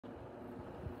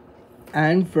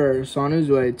And first, on his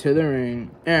way to the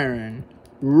ring, Aron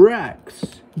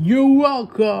Rex. You're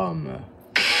welcome.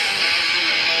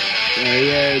 There he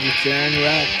is, it's Aron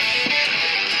Rex.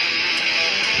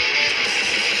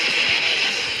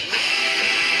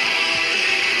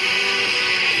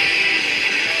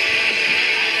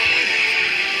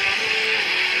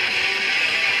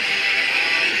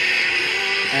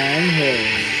 And his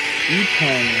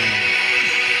opponent,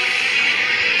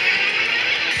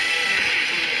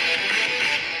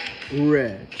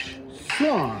 Rich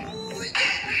Swann.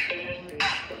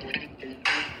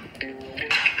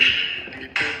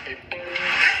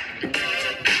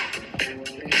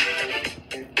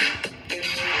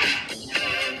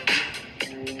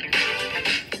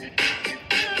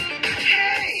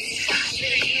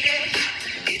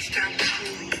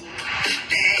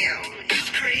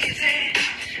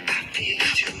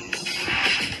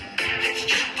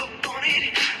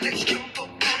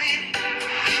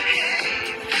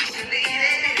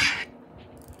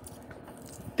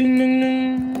 Ding, ding,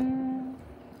 ding.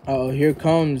 Oh, here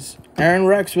comes Aron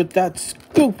Rex with that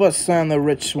scuba slam the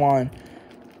Rich Swann.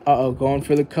 Going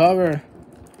for the cover.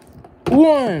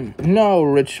 One. No,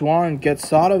 Rich Swann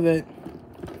gets out of it.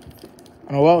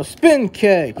 Oh, well, spin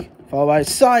kick. Followed by a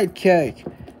side kick.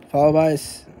 Followed by a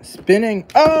spinning.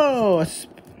 Oh,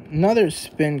 another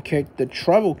spin kick. The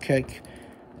treble kick.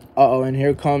 And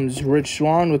here comes Rich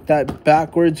Swann with that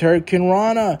backwards Hurricane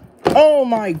Rana. Oh,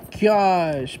 my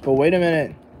gosh. But wait a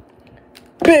minute.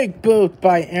 Big boot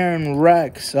by Aron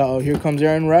Rex. Here comes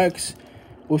Aron Rex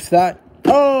with that.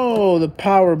 Oh, the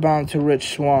power bomb to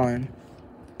Rich Swann.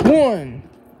 One.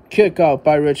 Kick out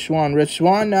by Rich Swann. Rich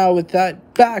Swann now with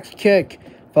that back kick.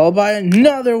 Followed by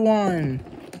another one.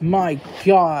 My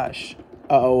gosh.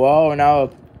 Oh, now a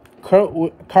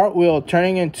cartwheel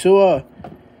turning into a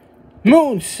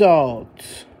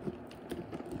moonsault.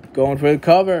 Going for the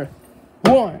cover.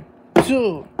 1,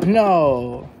 2,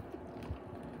 no.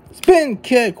 Spin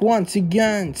kick once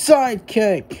again. Side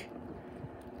kick.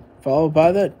 Followed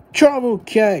by the treble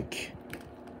kick.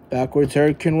 Backwards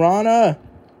Hurricane Rana.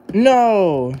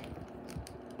 No.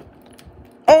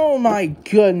 Oh my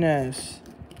goodness.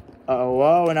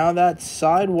 Wow. And now that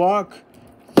sidewalk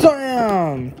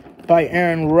slam by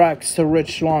Aron Rex to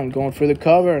Rich Swann. Going for the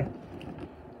cover.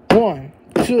 1,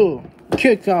 2.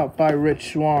 Kick out by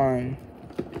Rich Swann.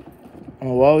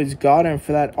 Oh, well, he's got him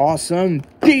for that awesome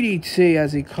DDT,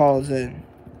 as he calls it.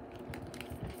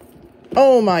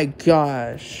 Oh, my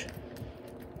gosh.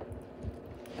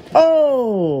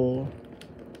 Oh.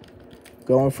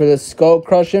 Going for the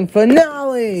skull-crushing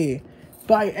finale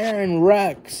by Aron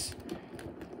Rex.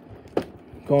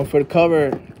 Going for the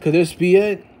cover. Could this be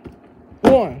it?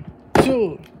 1,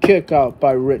 2. Kick out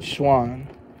by Rich Swann.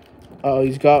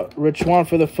 He's got Rich Swann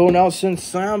for the full Nelson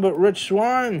slam, but Rich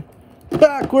Swann...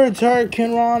 backwards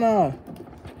Hurricane Rana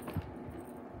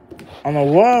on the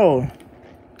wall.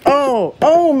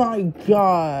 Oh my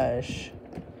gosh.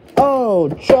 Oh,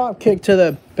 drop kick to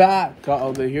the back.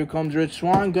 But here comes Rich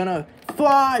Swann, gonna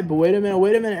fly. But wait a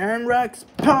minute. Aron Rex,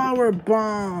 power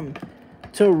bomb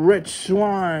to Rich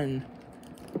Swann.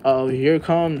 Here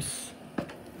comes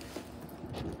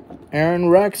Aron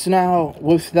Rex now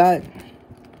with that.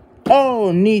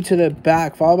 Oh, knee to the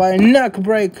back, followed by a neck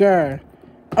breaker.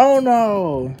 Oh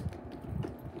no!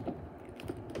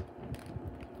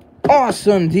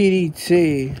 Awesome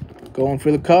DDT. Going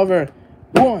for the cover.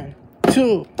 1,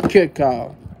 2. Kick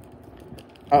out.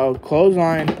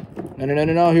 Clothesline.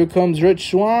 No. Here comes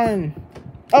Rich Swann.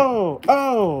 Oh.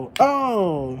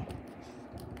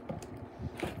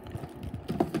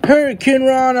 Hurricane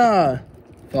Rana.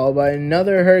 Followed by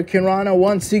another Hurricane Rana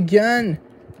once again.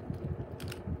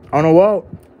 On a wall.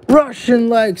 Russian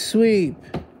leg sweep.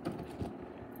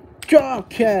 Drop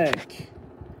kick.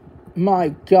 My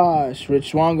gosh.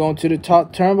 Rich Swann going to the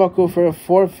top turnbuckle for a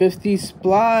 450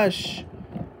 splash.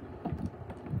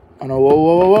 Oh no,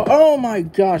 whoa. Oh my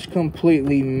gosh,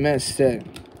 completely missed it.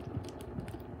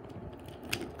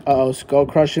 Skull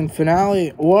crushing finale.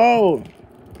 Whoa.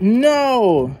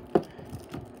 No.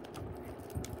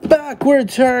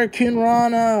 Backwards Hurricane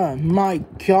Rana. My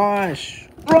gosh.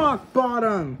 Rock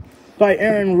bottom by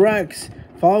Aron Rex.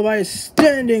 Followed by a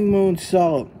standing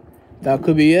moonsault. That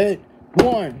could be it.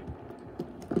 1,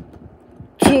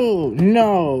 2,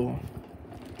 no.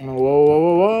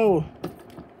 Whoa.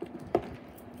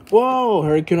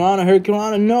 Hurricane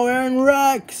Rana, no, Aron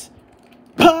Rex.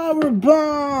 Power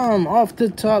bomb off the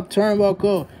top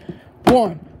turnbuckle.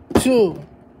 1, 2,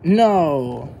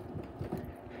 no.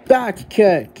 Back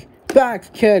kick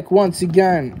once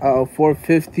again.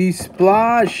 450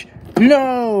 splash.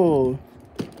 No.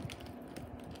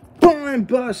 Spine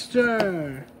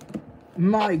Buster.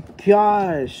 My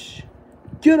gosh.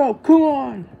 Get up. Come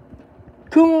on.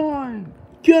 Come on.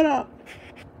 Get up.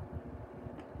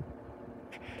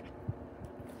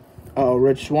 Oh,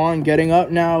 Rich Swann getting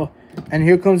up now. And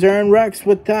here comes Aron Rex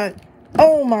with that.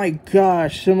 Oh my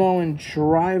gosh. Samoan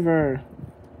driver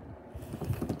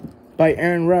by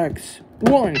Aron Rex.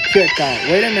 One kick out.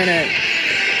 Wait a minute.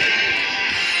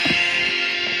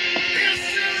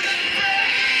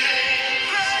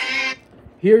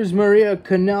 Here's Maria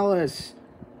Kanellis,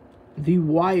 the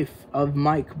wife of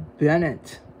Mike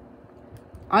Bennett.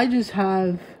 I just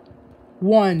have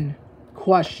one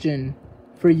question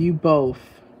for you both.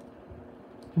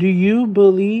 Do you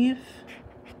believe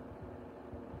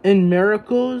in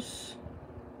miracles?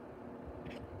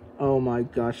 Oh my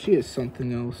gosh, she is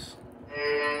something else.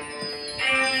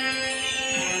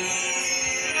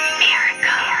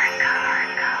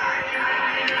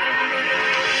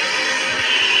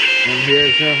 And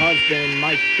here's her husband,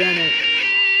 Mike Bennett.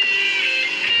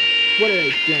 What are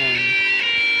they doing?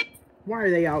 Why are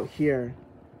they out here?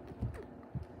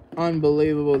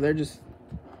 Unbelievable. They're just...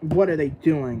 What are they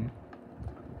doing?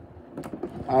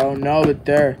 I don't know, but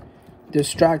they're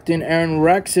distracting Aron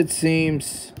Rex, it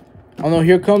seems. Oh no,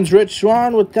 here comes Rich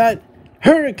Swann with that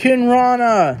Hurricane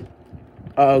Rana.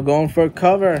 Going for a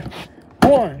cover.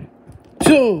 1,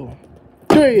 2,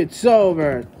 3, it's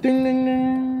over. Ding, ding,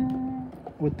 ding.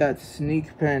 With that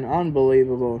sneak pin,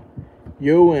 unbelievable.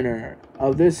 Your winner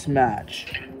of this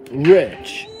match,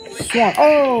 Rich Swann.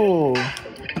 Oh!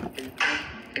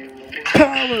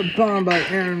 Power bomb by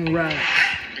Aron Rex.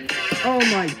 Oh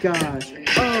my gosh.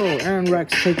 Oh, Aron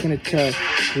Rex taking it to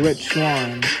Rich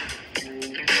Swann.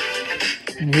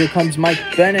 And here comes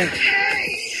Mike Bennett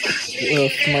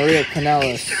with Maria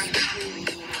Kanellis.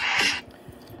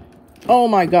 Oh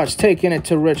my gosh, taking it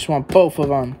to Rich Swann, both of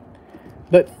them.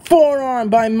 But forearm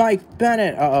by Mike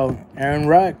Bennett. Uh-oh, Aron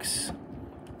Rex.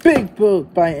 Big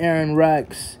boot by Aron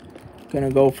Rex. Gonna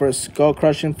go for a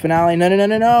skull-crushing finale. No, no, no,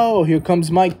 no, no. Here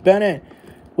comes Mike Bennett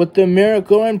with the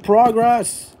miracle in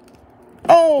progress.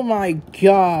 Oh my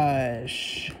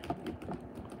gosh.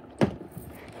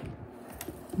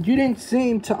 You didn't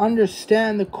seem to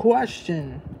understand the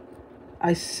question.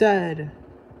 I said,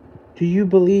 do you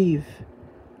believe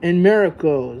in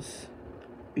miracles?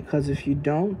 Because if you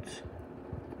don't,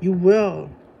 you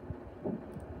will.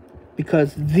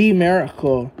 Because the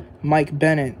miracle, Mike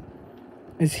Bennett,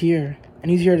 is here.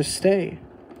 And he's here to stay.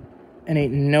 And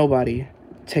ain't nobody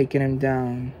taking him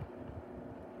down.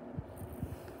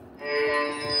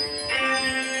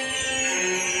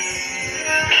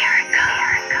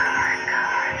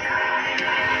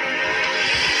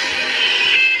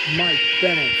 Mike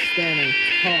Bennett standing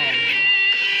tall.